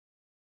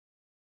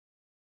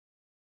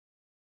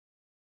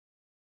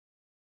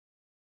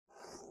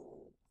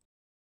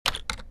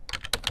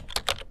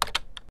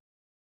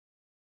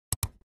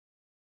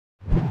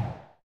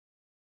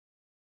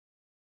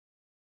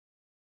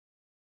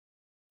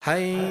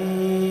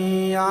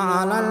حي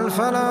على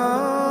الفلاح.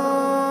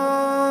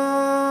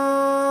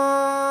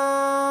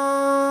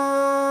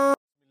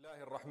 بسم الله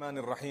الرحمن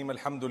الرحيم.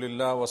 الحمد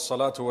لله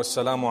والصلاة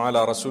والسلام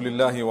على رسول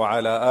الله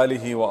وعلى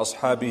آله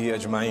وأصحابه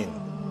أجمعين.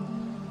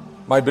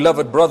 My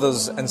beloved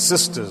brothers and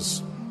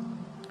sisters,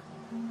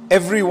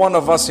 every one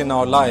of us in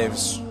our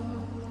lives,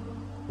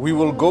 we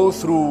will go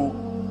through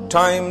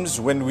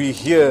times when we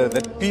hear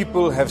that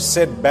people have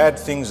said bad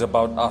things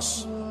about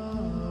us.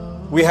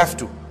 We have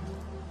to.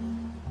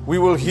 We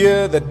will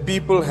hear that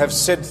people have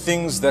said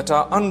things that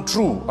are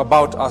untrue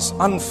about us,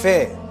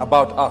 unfair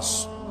about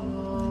us.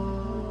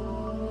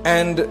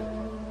 And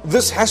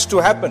this has to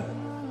happen.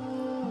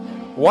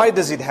 Why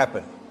does it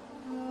happen?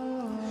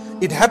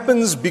 It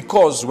happens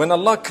because when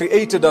Allah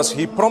created us,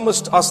 He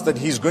promised us that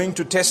He's going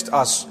to test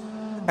us.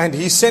 And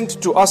He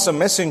sent to us a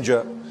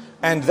messenger.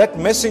 And that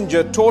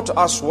messenger taught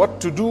us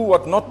what to do,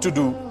 what not to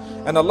do.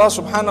 And Allah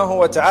subhanahu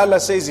wa ta'ala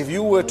says, if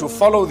you were to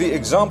follow the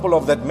example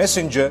of that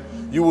messenger,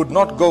 you would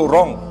not go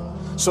wrong.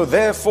 So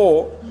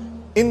therefore,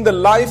 in the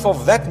life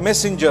of that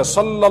messenger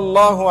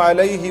sallallahu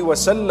alayhi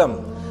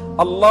wasallam,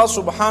 Allah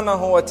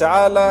subhanahu wa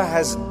ta'ala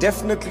has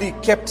definitely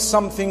kept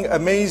something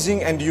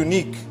amazing and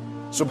unique.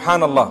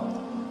 Subhanallah.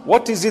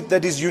 What is it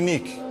that is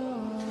unique?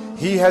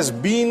 He has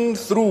been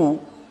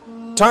through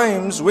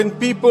times when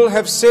people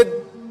have said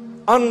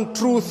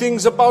untrue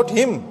things about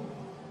him,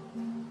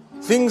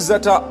 things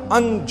that are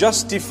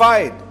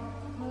unjustified.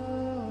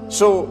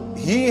 So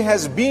he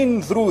has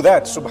been through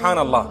that,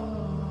 subhanallah.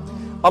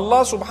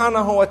 Allah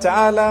subhanahu wa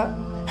ta'ala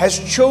has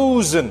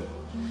chosen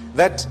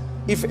that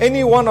if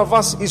any one of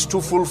us is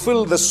to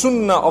fulfill the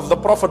sunnah of the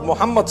Prophet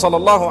Muhammad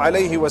sallallahu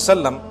alayhi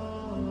wasallam,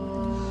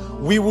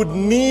 we would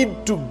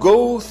need to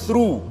go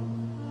through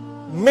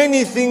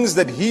many things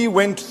that he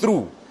went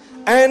through,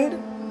 and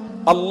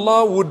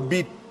Allah would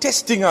be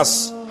testing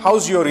us.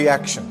 How's your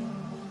reaction?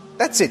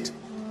 That's it.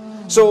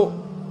 So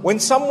when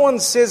someone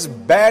says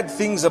bad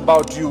things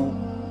about you,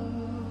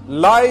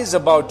 lies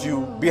about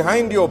you,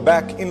 behind your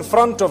back, in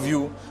front of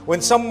you,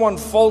 when someone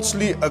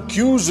falsely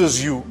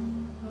accuses you,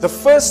 the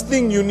first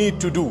thing you need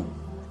to do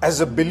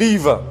as a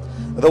believer,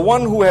 the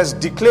one who has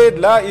declared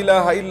La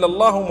ilaha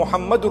illallah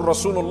Muhammadur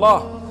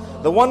Rasulullah,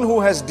 the one who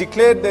has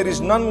declared there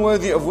is none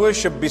worthy of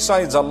worship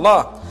besides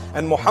Allah,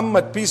 and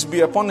Muhammad, peace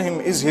be upon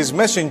him, is his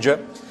messenger,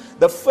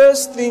 the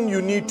first thing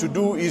you need to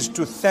do is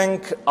to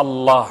thank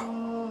Allah.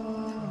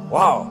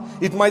 Wow,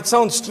 it might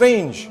sound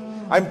strange.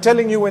 I'm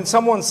telling you, when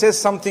someone says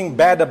something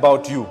bad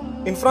about you,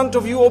 in front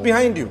of you or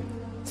behind you,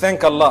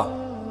 thank Allah.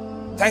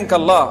 Thank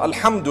Allah.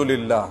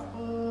 Alhamdulillah.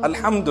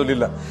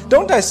 Alhamdulillah.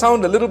 Don't I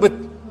sound a little bit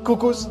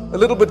cuckoos, a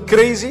little bit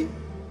crazy?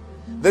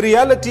 The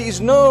reality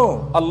is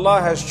no. Allah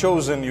has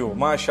chosen you.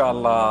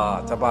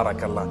 MashaAllah.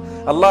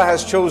 Tabarakallah. Allah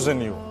has chosen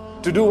you.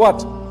 To do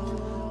what?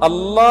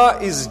 Allah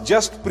is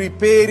just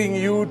preparing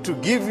you to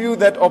give you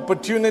that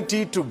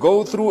opportunity to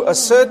go through a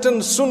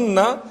certain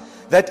sunnah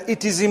that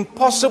it is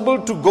impossible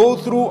to go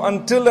through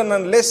until and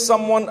unless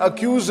someone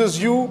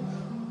accuses you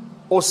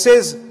or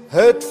says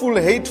hurtful,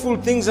 hateful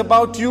things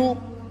about you,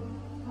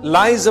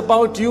 lies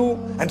about you,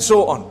 and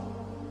so on.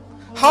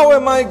 How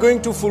am I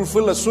going to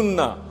fulfill a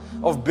sunnah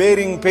of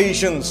bearing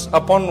patience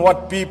upon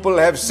what people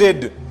have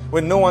said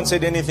when no one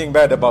said anything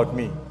bad about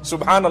me?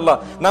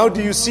 Subhanallah. Now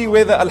do you see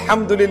where the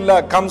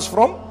Alhamdulillah comes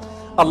from?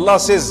 Allah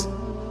says,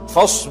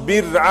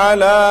 فَاصْبِرْ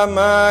عَلَى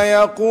مَا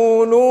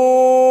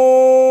يَقُولُونَ.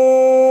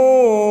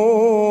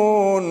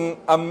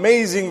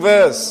 Amazing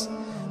verse.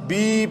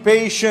 Be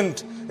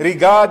patient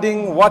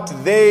regarding what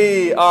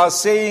they are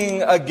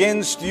saying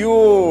against you.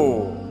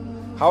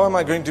 How am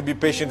I going to be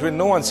patient when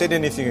no one said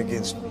anything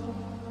against me?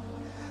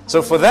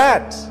 So for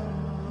that,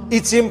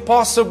 it's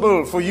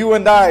impossible for you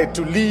and I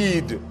to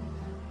lead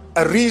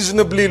a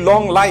reasonably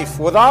long life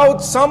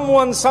without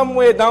someone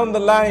somewhere down the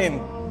line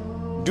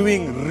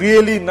doing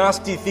really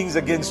nasty things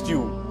against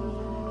you.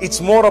 It's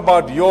more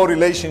about your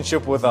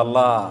relationship with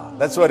Allah.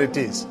 That's what it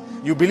is.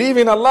 You believe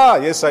in Allah?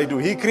 Yes, I do.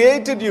 He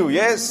created you?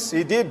 Yes,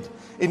 He did.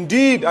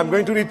 Indeed, I'm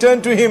going to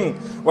return to Him.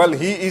 Well,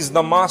 He is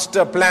the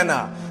master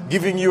planner,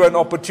 giving you an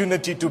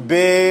opportunity to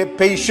bear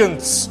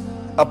patience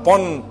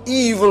upon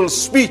evil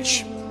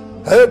speech,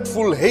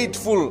 hurtful,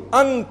 hateful,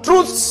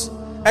 untruths,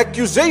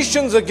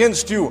 accusations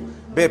against you.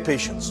 Bear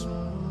patience.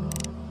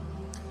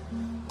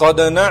 قَدْ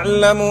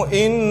نَعْلَمُ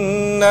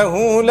إِنَّهُ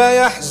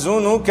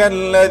لَيَحْزُنُكَ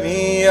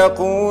الَّذِي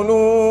يَقُولُونَ.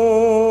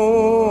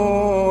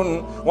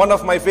 One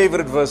of my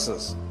favorite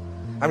verses.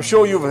 I'm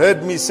sure you've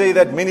heard me say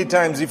that many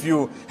times if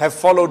you have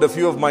followed a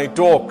few of my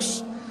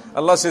talks.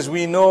 Allah says,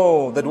 we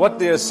know that what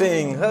they are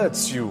saying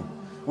hurts you.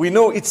 We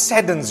know it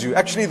saddens you.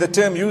 Actually, the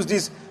term used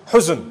is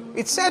huzn.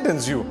 It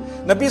saddens you.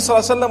 Nabi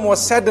Sallallahu Alaihi Wasallam was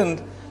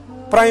saddened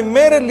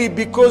primarily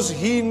because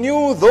he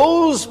knew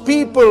those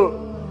people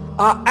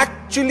are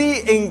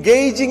actually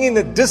engaging in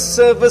a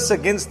disservice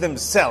against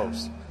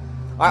themselves.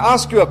 I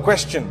ask you a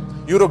question.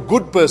 You're a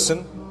good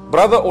person,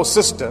 brother or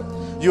sister.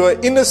 You are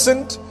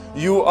innocent.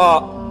 You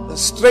are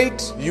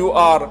straight. You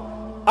are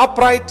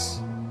upright.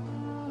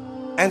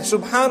 And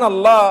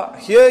subhanallah,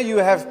 here you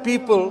have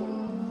people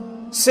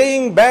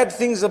saying bad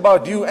things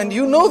about you, and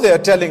you know they are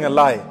telling a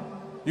lie,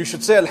 you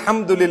should say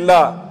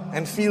Alhamdulillah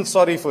and feel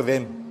sorry for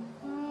them.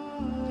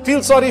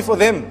 Feel sorry for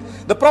them.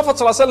 The Prophet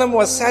ﷺ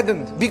was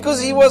saddened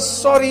because he was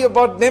sorry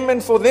about them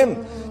and for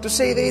them. To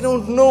say they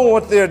don't know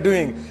what they are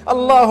doing.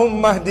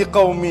 Allahumma hdi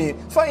qawmi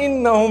fa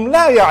innahum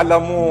la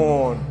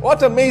ya'lamun.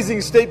 What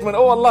amazing statement.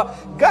 Oh Allah,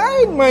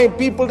 guide my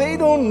people. They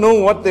don't know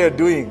what they are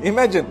doing.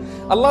 Imagine,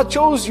 Allah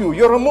chose you.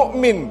 You're a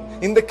mu'min.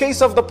 In the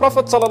case of the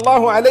Prophet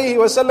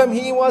ﷺ,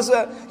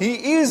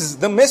 he is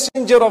the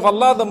messenger of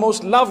Allah, the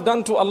most loved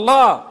unto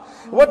Allah.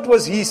 What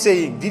was he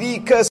saying? Did he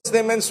curse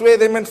them and swear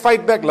them and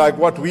fight back like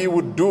what we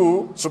would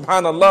do?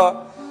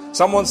 Subhanallah.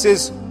 Someone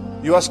says,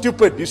 you are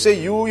stupid. You say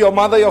you, your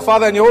mother, your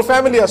father and your whole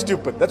family are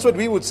stupid. That's what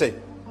we would say.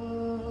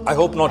 I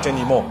hope not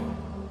anymore.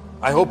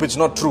 I hope it's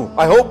not true.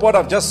 I hope what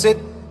I've just said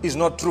is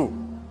not true.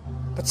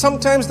 But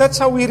sometimes that's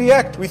how we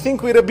react. We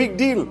think we're a big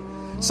deal.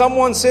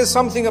 Someone says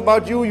something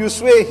about you, you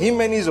swear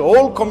him and his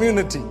whole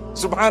community.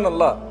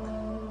 Subhanallah.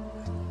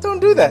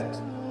 Don't do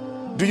that.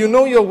 Do you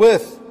know your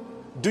worth?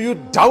 Do you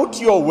doubt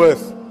your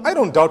worth? I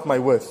don't doubt my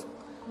worth.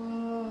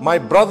 My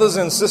brothers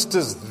and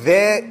sisters,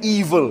 their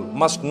evil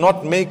must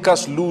not make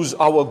us lose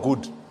our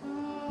good.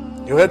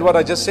 You heard what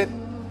I just said?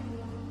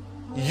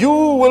 You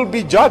will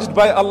be judged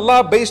by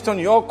Allah based on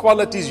your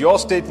qualities, your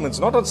statements,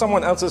 not on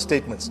someone else's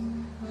statements.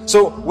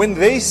 So when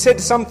they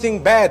said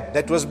something bad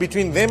that was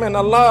between them and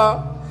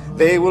Allah,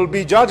 they will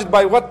be judged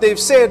by what they've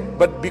said.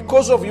 But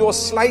because of your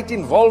slight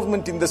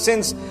involvement, in the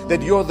sense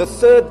that you're the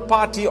third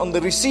party on the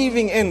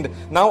receiving end,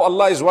 now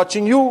Allah is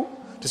watching you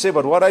to say,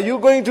 but what are you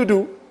going to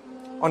do?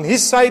 On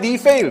his side he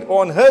failed,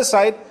 or on her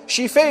side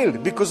she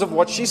failed because of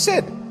what she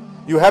said.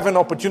 You have an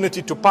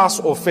opportunity to pass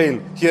or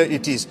fail. Here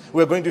it is.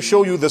 We're going to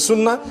show you the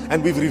sunnah,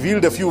 and we've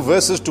revealed a few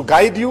verses to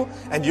guide you.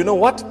 And you know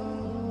what?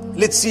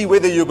 Let's see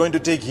whether you're going to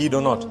take heed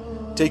or not.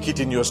 Take it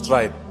in your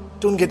stride.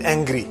 Don't get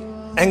angry.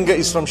 Anger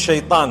is from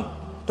shaitan.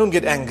 Don't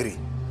get angry.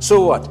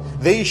 So what?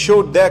 They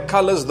showed their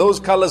colors. Those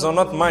colors are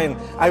not mine.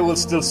 I will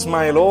still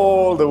smile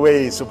all the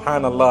way.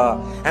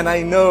 Subhanallah. And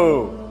I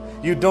know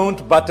you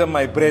don't butter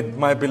my bread,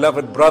 my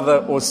beloved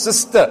brother or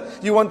sister.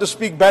 You want to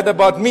speak bad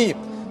about me.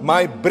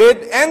 My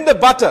bread and the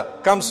butter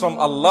comes from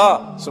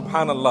Allah.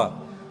 Subhanallah.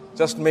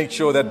 Just make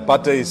sure that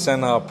butter is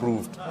Sana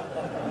approved.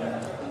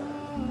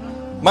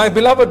 My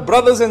beloved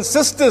brothers and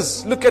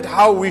sisters, look at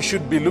how we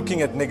should be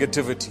looking at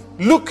negativity.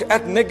 Look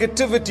at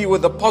negativity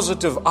with a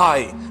positive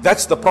eye.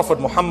 That's the Prophet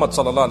Muhammad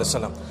sallallahu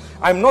alaihi wasallam.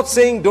 I'm not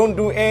saying don't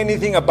do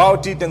anything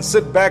about it and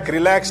sit back,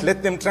 relax,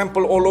 let them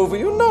trample all over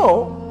you.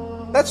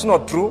 No, that's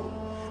not true.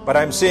 But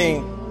I'm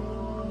saying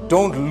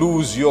don't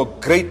lose your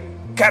great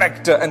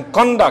character and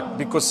conduct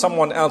because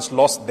someone else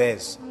lost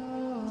theirs.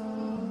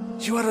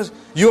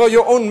 You are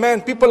your own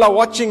man. People are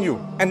watching you.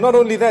 And not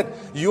only that,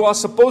 you are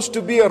supposed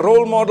to be a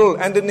role model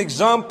and an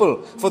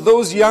example for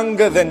those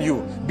younger than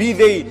you. Be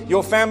they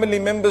your family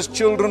members,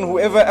 children,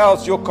 whoever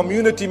else, your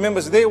community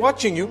members. They're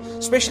watching you,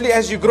 especially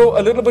as you grow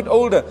a little bit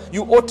older.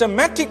 You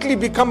automatically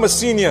become a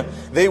senior.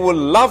 They will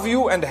love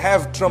you and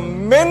have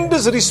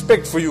tremendous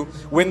respect for you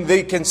when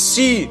they can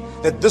see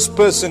that this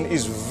person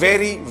is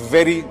very,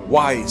 very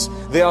wise.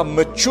 They are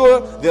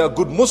mature. They are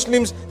good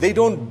Muslims. They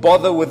don't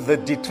bother with the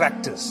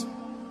detractors.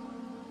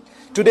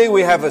 Today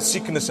we have a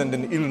sickness and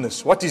an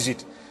illness. What is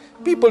it?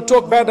 People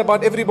talk bad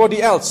about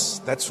everybody else.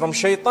 That's from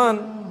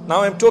shaitan.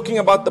 Now I'm talking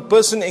about the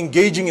person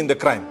engaging in the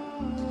crime.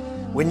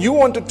 When you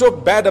want to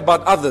talk bad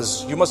about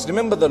others, you must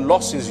remember the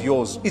loss is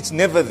yours. It's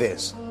never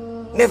theirs.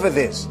 Never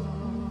theirs.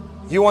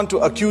 You want to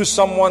accuse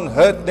someone,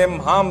 hurt them,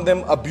 harm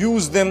them,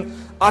 abuse them,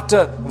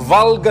 utter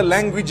vulgar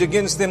language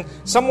against them.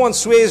 Someone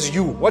swears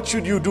you. What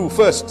should you do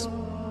first?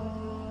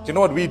 You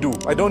know what we do?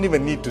 I don't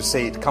even need to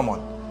say it. Come on.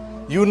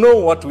 You know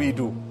what we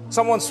do.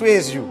 Someone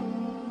swears you.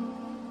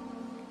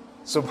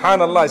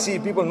 Subhanallah, I see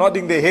people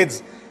nodding their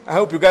heads. I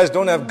hope you guys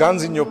don't have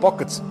guns in your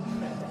pockets.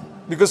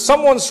 Because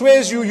someone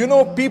swears you, you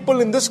know,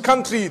 people in this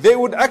country, they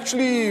would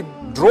actually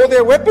draw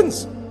their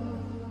weapons.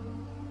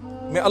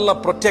 May Allah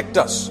protect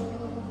us.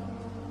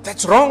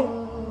 That's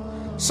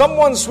wrong.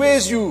 Someone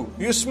swears you,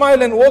 you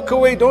smile and walk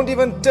away, don't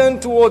even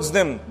turn towards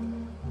them.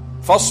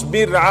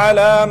 فاصبر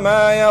على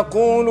ما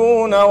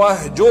يقولون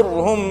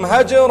واهجرهم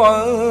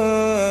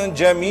هجرا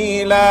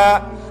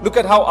جميلا. Look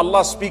at how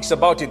Allah speaks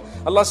about it.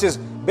 Allah says,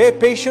 bear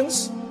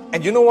patience,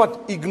 and you know what?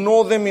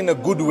 Ignore them in a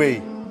good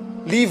way.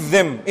 Leave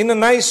them in a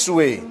nice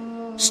way.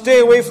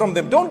 Stay away from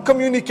them. Don't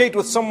communicate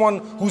with someone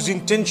whose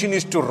intention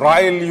is to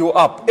rile you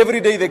up.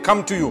 Every day they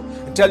come to you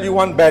and tell you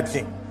one bad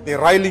thing. They're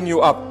riling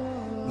you up.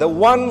 The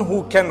one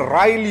who can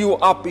rile you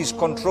up is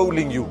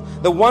controlling you.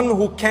 The one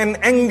who can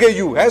anger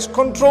you has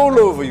control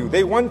over you.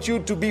 They want you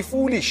to be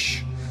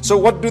foolish. So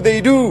what do?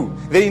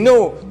 They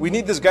know we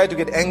need this guy to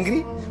get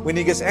angry. When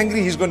he gets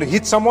angry, he's going to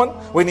hit someone.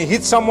 When he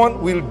hits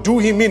someone, we'll do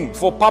him in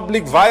for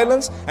public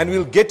violence, and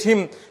we'll get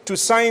him to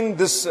sign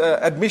this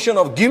admission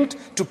of guilt,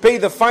 to pay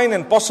the fine,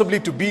 and possibly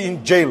to be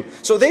in jail.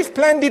 So they've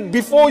planned it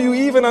before you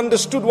even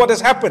understood what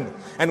has happened.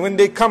 And when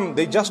they come,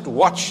 they just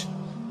watch.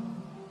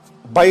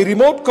 By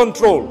remote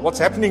control, what's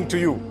happening to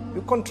you?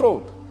 You're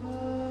controlled.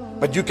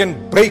 but you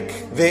can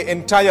break their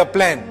entire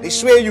plan. They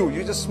swear you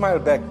just smile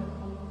back.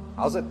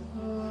 How's it?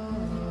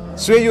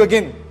 Swear you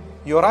again.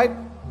 You alright?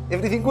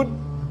 Everything good?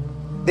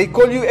 They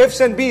call you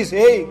F's and B's.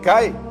 Hey,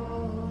 guy,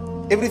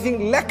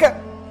 everything lacquer.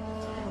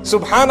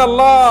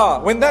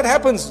 Subhanallah, when that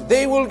happens,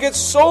 they will get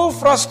so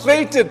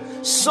frustrated,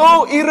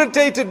 so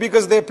irritated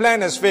because their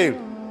plan has failed.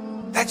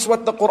 That's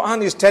what the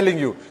Quran is telling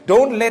you.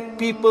 Don't let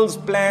people's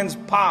plans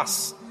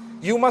pass.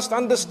 You must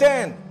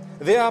understand,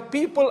 there are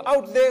people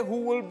out there who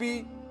will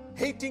be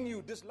hating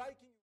you, disliking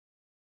you.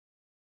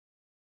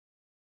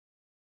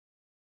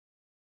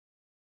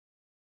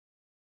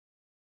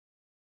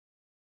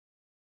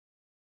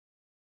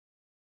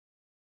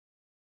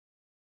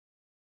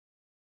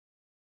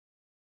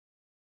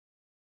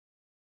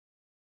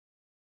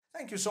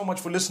 Thank you so much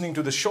for listening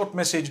to this short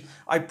message.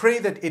 I pray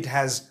that it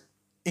has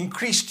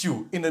increased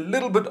you in a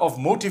little bit of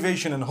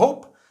motivation and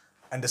hope,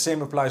 and the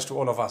same applies to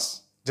all of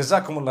us.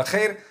 Jazakumullah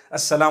khair.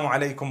 Assalamu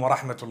alaikum wa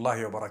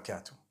rahmatullahi wa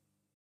barakatuh.